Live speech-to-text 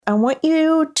I want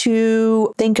you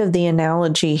to think of the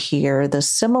analogy here, the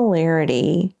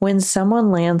similarity when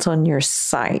someone lands on your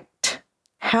site.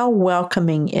 How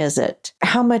welcoming is it?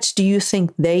 How much do you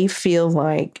think they feel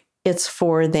like it's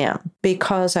for them?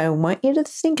 Because I want you to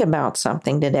think about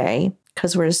something today,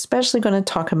 because we're especially going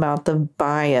to talk about the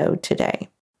bio today.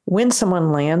 When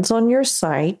someone lands on your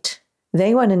site,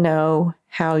 they want to know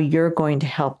how you're going to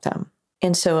help them.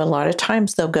 And so a lot of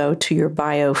times they'll go to your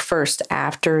bio first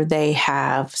after they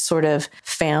have sort of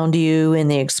found you in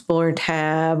the Explore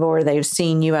tab, or they've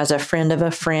seen you as a friend of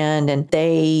a friend and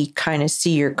they kind of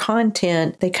see your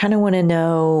content. They kind of want to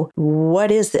know, what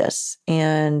is this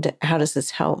and how does this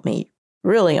help me?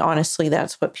 Really, honestly,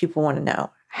 that's what people want to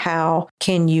know. How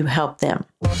can you help them?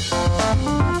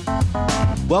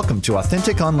 Welcome to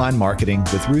Authentic Online Marketing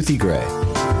with Ruthie Gray.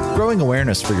 Growing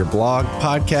awareness for your blog,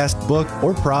 podcast, book,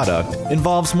 or product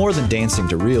involves more than dancing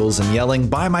to reels and yelling,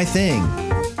 "Buy my thing."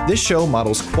 This show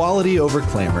models quality over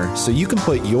glamour so you can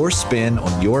put your spin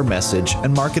on your message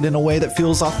and market in a way that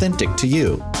feels authentic to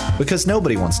you, because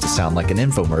nobody wants to sound like an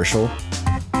infomercial.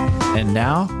 And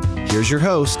now, here's your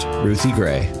host, Ruthie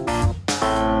Gray.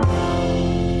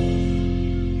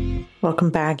 Welcome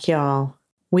back, y'all.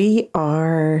 We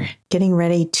are getting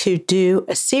ready to do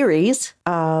a series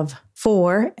of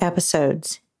 4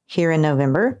 episodes here in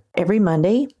November, every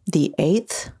Monday, the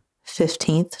 8th,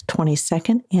 15th,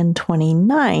 22nd, and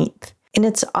 29th. And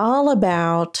it's all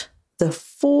about the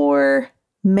 4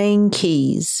 main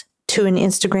keys to an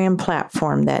Instagram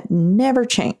platform that never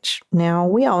change. Now,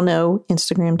 we all know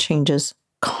Instagram changes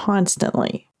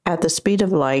constantly. At the speed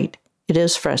of light, it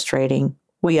is frustrating.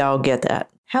 We all get that.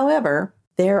 However,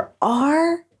 there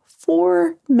are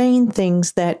 4 main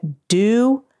things that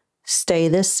do stay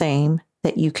the same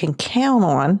that you can count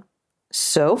on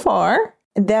so far,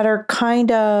 that are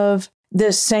kind of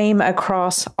the same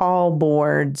across all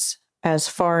boards as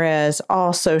far as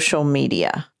all social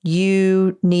media.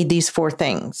 You need these 4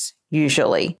 things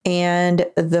usually. And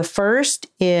the first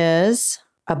is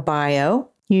a bio.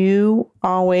 You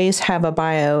always have a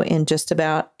bio in just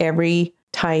about every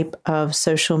type of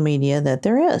social media that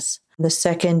there is. The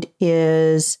second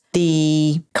is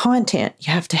the content.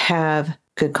 You have to have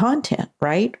good content,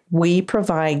 right? We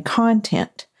provide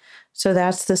content. So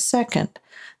that's the second.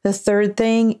 The third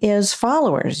thing is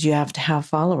followers. You have to have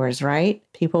followers, right?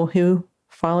 People who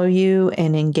follow you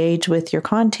and engage with your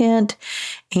content.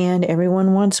 And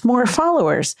everyone wants more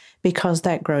followers because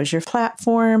that grows your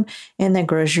platform and that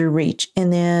grows your reach.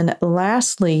 And then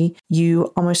lastly,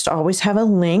 you almost always have a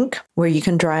link where you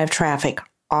can drive traffic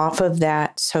off of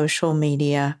that social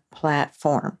media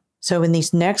platform. So in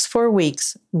these next 4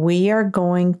 weeks, we are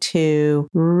going to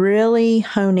really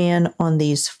hone in on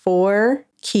these 4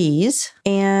 keys.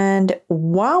 And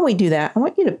while we do that, I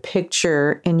want you to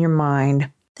picture in your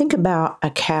mind, think about a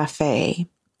cafe.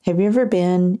 Have you ever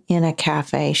been in a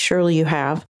cafe? Surely you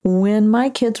have. When my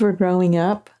kids were growing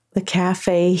up, the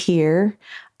cafe here,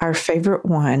 our favorite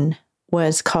one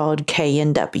was called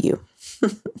K&W.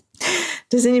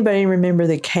 Does anybody remember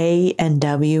the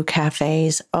K&W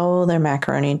cafes? Oh, their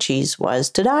macaroni and cheese was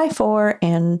to die for,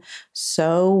 and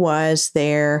so was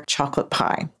their chocolate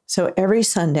pie. So every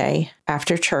Sunday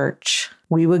after church,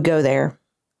 we would go there,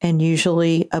 and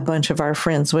usually a bunch of our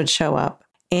friends would show up,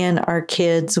 and our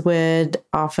kids would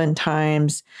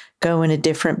oftentimes go in a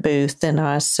different booth than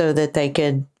us so that they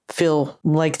could feel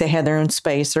like they had their own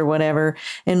space or whatever.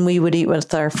 And we would eat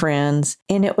with our friends.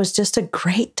 And it was just a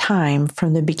great time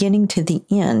from the beginning to the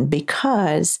end,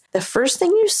 because the first thing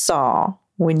you saw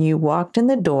when you walked in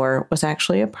the door was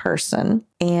actually a person.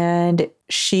 And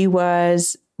she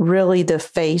was really the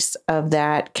face of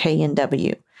that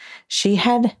K&W. She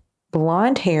had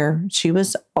blonde hair. She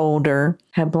was older,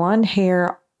 had blonde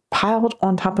hair piled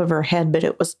on top of her head, but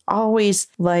it was always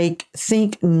like,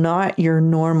 think not your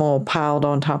normal piled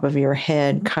on top of your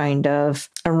head kind of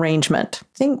arrangement.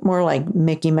 Think more like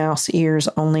Mickey Mouse ears,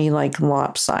 only like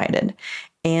lopsided.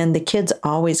 And the kids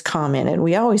always commented.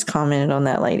 We always commented on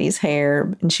that lady's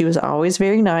hair, and she was always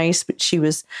very nice, but she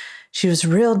was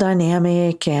real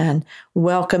dynamic and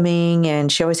welcoming, and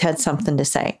she always had something to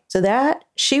say. So that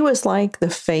she was like the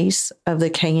face of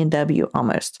the K&W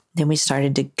almost. Then we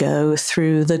started to go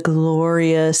through the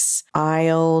glorious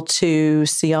aisle to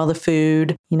see all the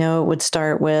food. You know, it would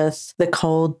start with the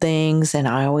cold things, and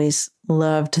I always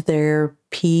loved their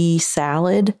pea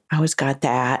salad. I always got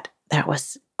that. That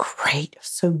was great. It was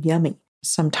so yummy.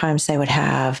 Sometimes they would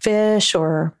have fish,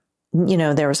 or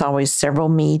there was always several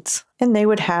meats, and they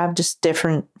would have just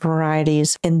different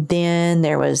varieties. And then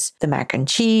there was the mac and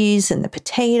cheese and the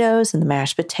potatoes and the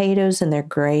mashed potatoes and their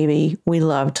gravy. We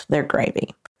loved their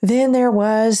gravy. Then there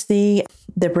was the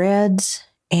breads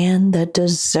and the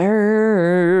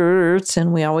desserts.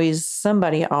 And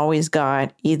somebody always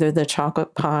got either the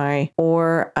chocolate pie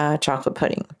or chocolate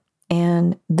pudding.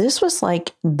 And this was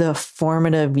like the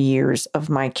formative years of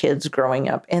my kids growing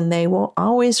up, and they will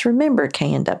always remember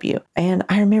K&W. And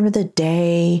I remember the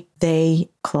day they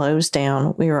closed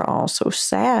down, we were all so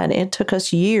sad. It took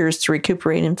us years to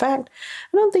recuperate. In fact,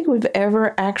 I don't think we've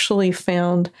ever actually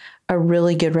found a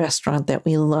really good restaurant that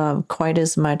we love quite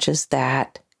as much as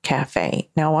that cafe.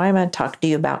 Now, why am I talking to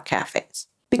you about cafes?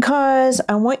 Because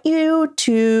I want you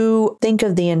to think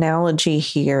of the analogy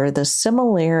here, the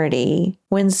similarity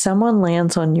when someone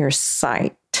lands on your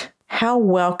site. How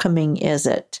welcoming is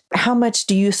it? How much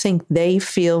do you think they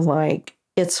feel like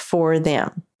it's for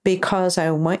them? Because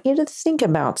I want you to think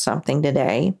about something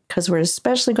today, because we're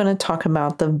especially going to talk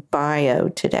about the bio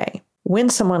today. When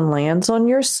someone lands on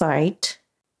your site,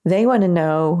 they want to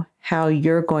know how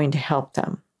you're going to help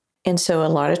them. And so a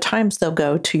lot of times they'll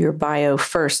go to your bio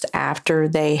first after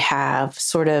they have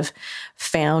sort of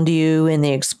found you in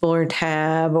the Explore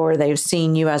tab, or they've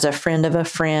seen you as a friend of a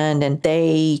friend and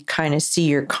they kind of see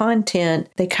your content.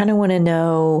 They kind of want to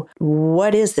know,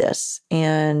 what is this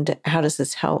and how does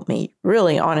this help me?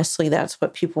 Really, honestly, that's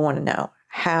what people want to know.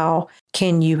 How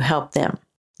can you help them?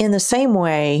 In the same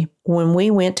way, when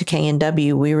we went to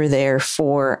K&W, we were there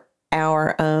for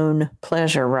our own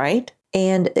pleasure, right?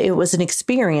 And it was an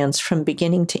experience from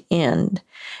beginning to end.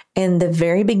 And the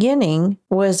very beginning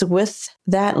was with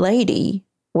that lady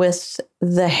with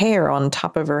the hair on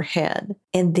top of her head.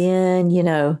 And then,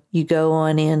 you go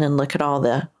on in and look at all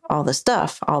the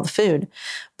stuff, all the food.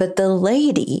 But the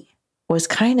lady was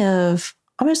kind of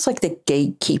almost like the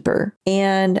gatekeeper.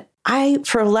 And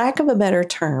for lack of a better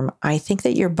term, I think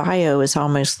that your bio is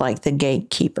almost like the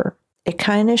gatekeeper. It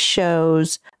kind of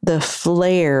shows the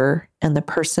flair and the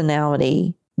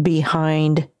personality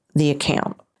behind the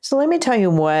account. So let me tell you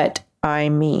what I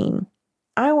mean.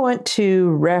 I want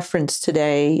to reference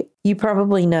today, you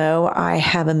probably know I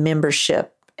have a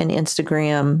membership, an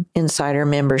Instagram Insider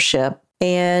membership,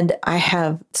 and I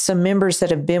have some members that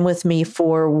have been with me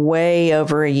for way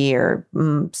over a year,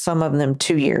 some of them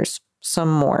 2 years,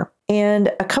 some more.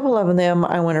 And a couple of them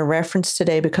I want to reference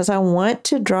today because I want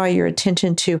to draw your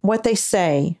attention to what they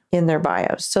say in their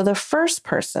bios. So the first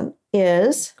person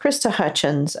is Krista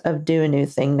Hutchins of Do a New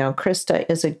Thing. Now, Krista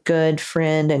is a good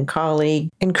friend and colleague.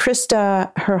 And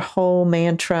Krista, her whole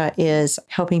mantra is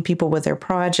helping people with their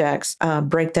projects,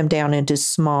 break them down into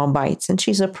small bites. And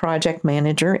she's a project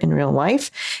manager in real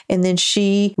life. And then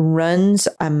she runs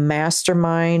a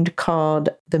mastermind called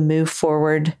the Move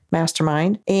Forward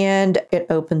Mastermind. And it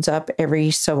opens up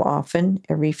every so often,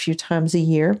 every few times a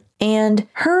year. And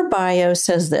her bio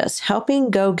says this: helping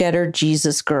go-getter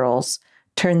Jesus girls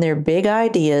turn their big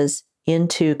ideas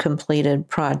into completed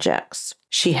projects.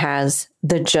 She has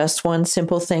the Just One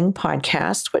Simple Thing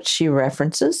podcast, which she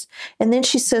references. And then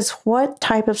she says, what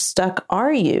type of stuck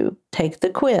are you? Take the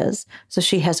quiz. So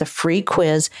she has a free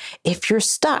quiz if you're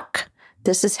stuck.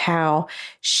 This is how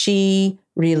she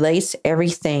relates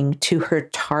everything to her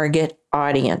target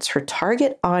audience. Her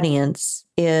target audience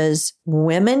is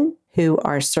women who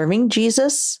are serving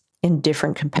Jesus in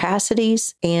different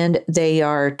capacities, and they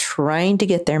are trying to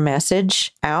get their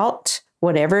message out,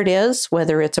 whatever it is,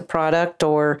 whether it's a product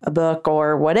or a book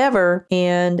or whatever.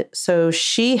 And so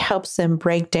she helps them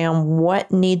break down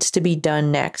what needs to be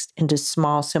done next into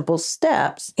small, simple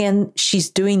steps. And she's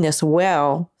doing this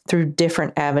well through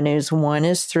different avenues. One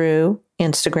is through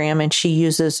Instagram, and she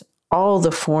uses all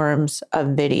the forms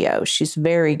of video. She's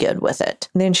very good with it.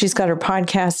 And then she's got her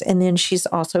podcast, and then she's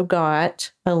also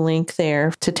got a link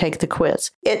there to take the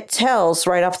quiz. It tells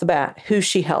right off the bat who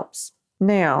she helps.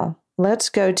 Now, let's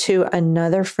go to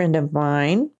another friend of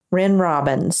mine, Ren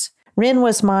Robbins. Ren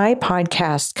was my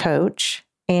podcast coach,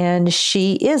 and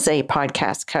she is a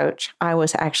podcast coach. I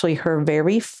was actually her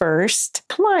very first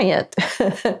client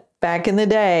back in the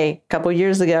day, a couple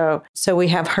years ago. So we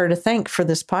have her to thank for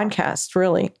this podcast,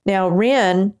 really. Now,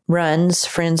 Ren runs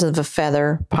Friends of a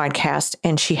Feather podcast,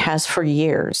 and she has for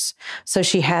years. So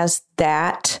she has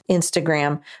that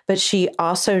Instagram, but she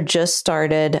also just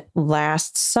started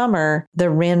last summer the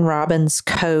Ren Robbins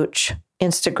Coach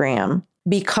Instagram,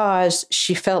 because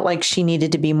she felt like she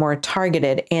needed to be more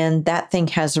targeted. And that thing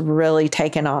has really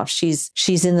taken off. She's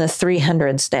in the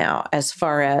 300s now as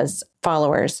far as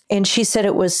followers. And she said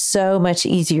it was so much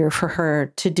easier for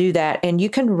her to do that. And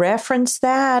you can reference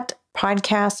that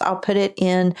podcast. I'll put it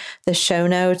in the show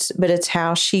notes, but it's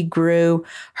how she grew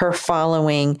her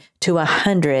following to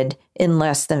 100 in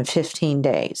less than 15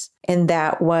 days. And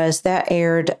that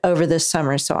aired over the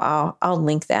summer. So I'll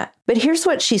link that. But here's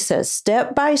what she says: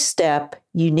 step by step,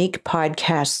 unique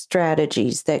podcast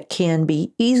strategies that can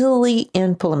be easily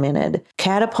implemented,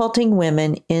 catapulting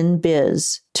women in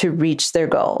biz to reach their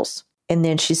goals. And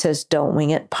then she says, Don't Wing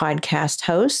It podcast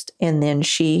host. And then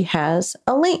she has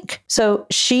a link. So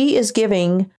she is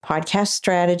giving podcast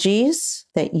strategies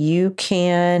that you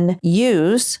can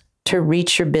use to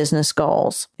reach your business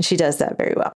goals. She does that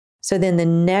very well. So then the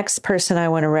next person I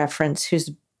want to reference,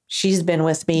 she's been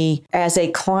with me as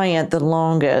a client the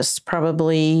longest,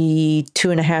 probably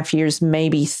 2.5 years,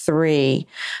 maybe 3.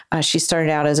 She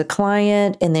started out as a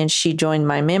client and then she joined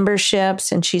my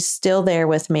memberships and she's still there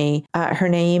with me. Her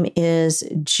name is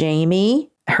Jamie.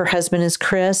 Her husband is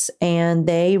Chris and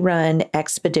they run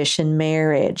Expedition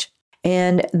Marriage.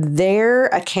 And their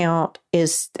account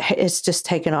is just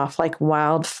taken off like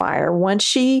wildfire. Once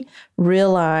she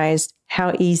realized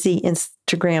how easy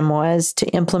Instagram was to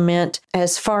implement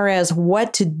as far as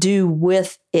what to do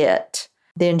with it,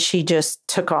 then she just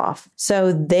took off.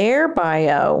 So their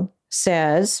bio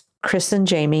says, Chris and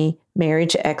Jamie,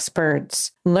 marriage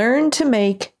experts, learn to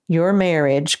make your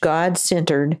marriage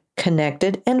God-centered,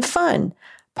 connected, and fun.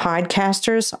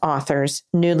 Podcasters, authors,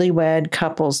 newlywed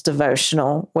couples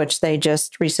devotional, which they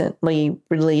just recently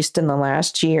released in the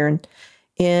last year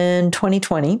in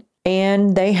 2020.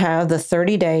 And they have the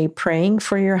 30-day Praying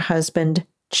for Your Husband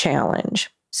challenge.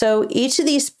 So each of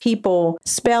these people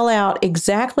spell out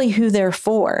exactly who they're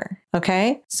for.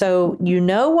 Okay. So you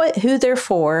know who they're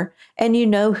for and you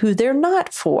know who they're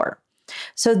not for.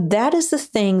 So that is the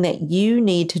thing that you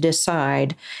need to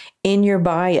decide in your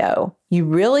bio. You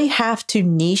really have to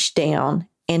niche down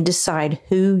and decide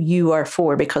who you are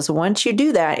for, because once you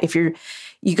do that,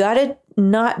 you got to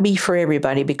not be for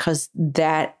everybody, because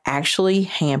that actually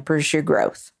hampers your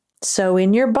growth. So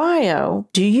in your bio,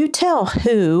 do you tell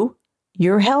who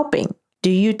you're helping?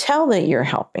 Do you tell that you're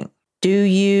helping? Do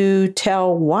you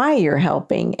tell why you're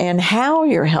helping and how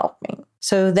you're helping?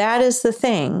 So that is the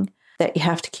thing that you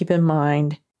have to keep in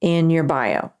mind in your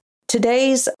bio.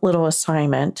 Today's little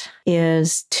assignment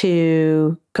is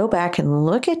to go back and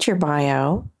look at your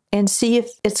bio and see if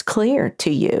it's clear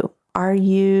to you. Are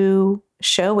you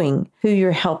showing who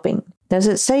you're helping? Does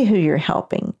it say who you're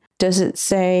helping? Does it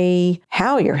say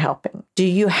how you're helping? Do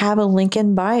you have a link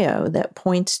in bio that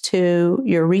points to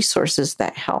your resources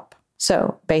that help?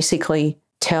 So basically,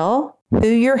 tell who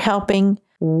you're helping,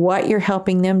 what you're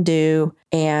helping them do,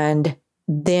 and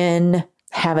then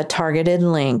have a targeted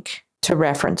link to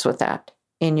reference with that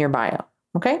in your bio.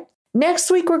 Okay.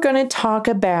 Next week, we're going to talk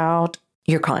about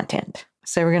your content.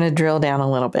 So we're going to drill down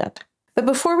a little bit. But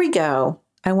before we go,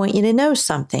 I want you to know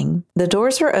something. The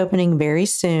doors are opening very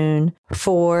soon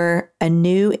for a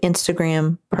new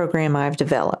Instagram program I've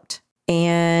developed.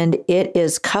 And it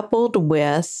is coupled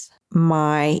with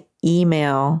my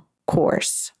email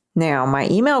course. Now, my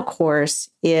email course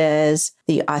is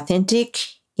the Authentic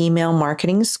Email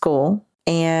Marketing School.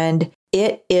 And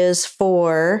it is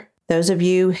for those of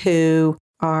you who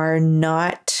are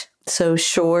not so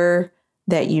sure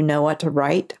that you know what to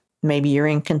write. Maybe you're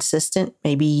inconsistent.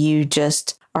 Maybe you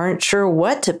just aren't sure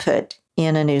what to put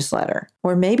in a newsletter.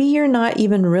 Or maybe you're not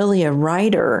even really a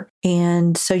writer,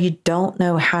 and so you don't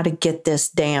know how to get this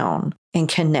down and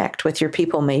connect with your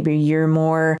people. Maybe you're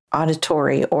more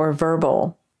auditory or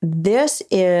verbal. This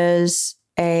is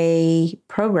a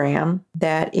program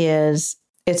that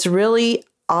it's really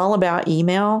all about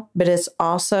email, but it's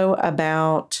also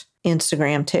about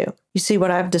Instagram too. You see,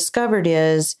 what I've discovered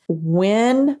is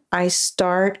when I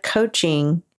start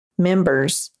coaching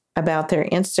members about their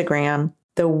Instagram,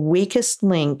 the weakest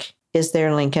link is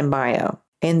their link in bio.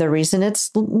 And the reason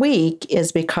it's weak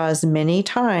is because many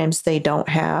times they don't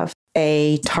have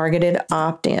a targeted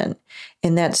opt-in.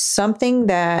 And that's something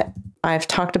that I've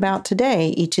talked about today.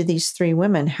 Each of these 3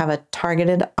 women have a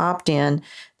targeted opt-in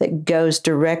that goes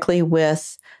directly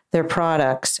with their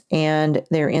products and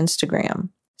their Instagram.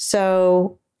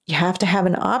 So you have to have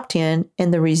an opt-in.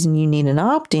 And the reason you need an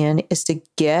opt-in is to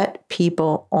get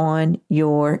people on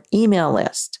your email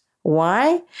list.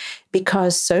 Why?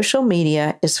 Because social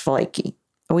media is flaky.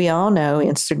 We all know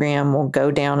Instagram will go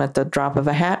down at the drop of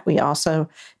a hat. We also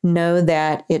know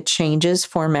that it changes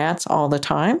formats all the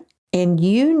time. And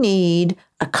you need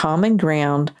a common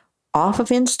ground off of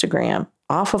Instagram,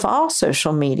 off of all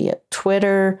social media,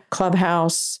 Twitter,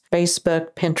 Clubhouse,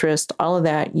 Facebook, Pinterest, all of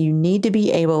that. You need to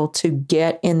be able to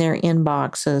get in their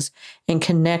inboxes and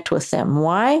connect with them.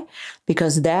 Why?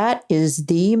 Because that is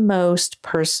the most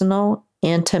personal,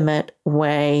 intimate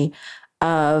way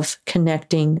of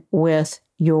connecting with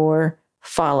your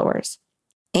followers.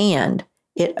 And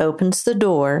it opens the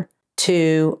door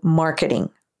to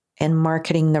marketing and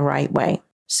marketing the right way.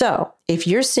 So if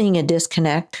you're seeing a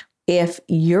disconnect If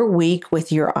you're weak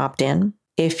with your opt-in,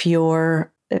 if you're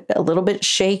a little bit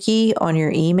shaky on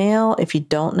your email, if you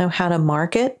don't know how to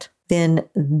market, then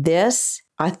this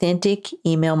Authentic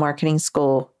Email Marketing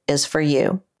School is for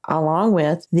you, along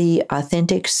with the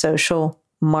Authentic Social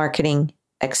Marketing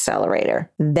Accelerator.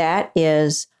 That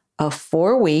is a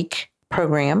 4-week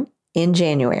program in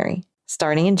January,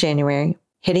 starting in January,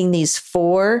 hitting these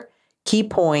 4 key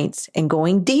points and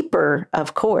going deeper,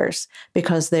 of course,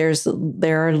 because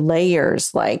there are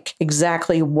layers, like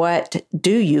exactly what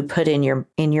do you put in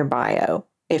your bio.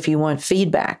 If you want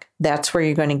feedback, that's where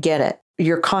you're going to get it.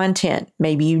 Your content,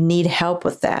 maybe you need help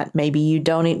with that. Maybe you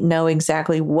don't know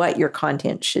exactly what your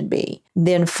content should be.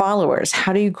 Then followers,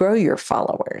 how do you grow your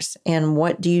followers? And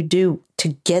what do you do to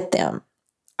get them?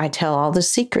 I tell all the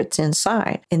secrets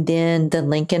inside. And then the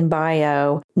link in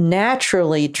bio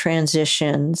naturally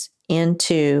transitions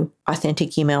into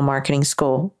Authentic Email Marketing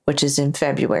School, which is in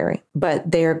February.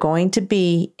 But they're going to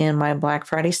be in my Black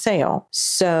Friday sale.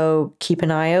 So keep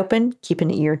an eye open, keep an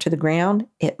ear to the ground.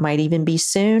 It might even be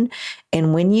soon.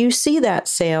 And when you see that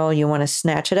sale, you want to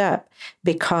snatch it up,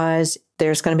 because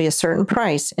there's going to be a certain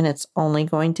price, and it's only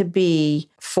going to be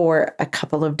for a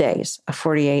couple of days, a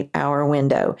 48-hour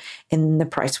window, and the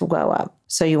price will go up.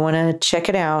 So you want to check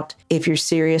it out if you're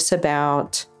serious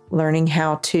about learning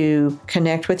how to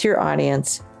connect with your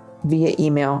audience via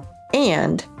email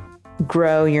and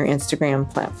grow your Instagram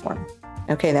platform.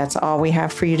 Okay, that's all we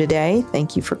have for you today.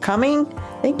 Thank you for coming.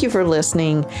 Thank you for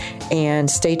listening. And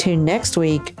stay tuned next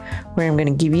week, where I'm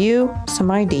going to give you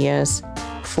some ideas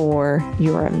for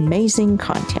your amazing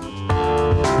content.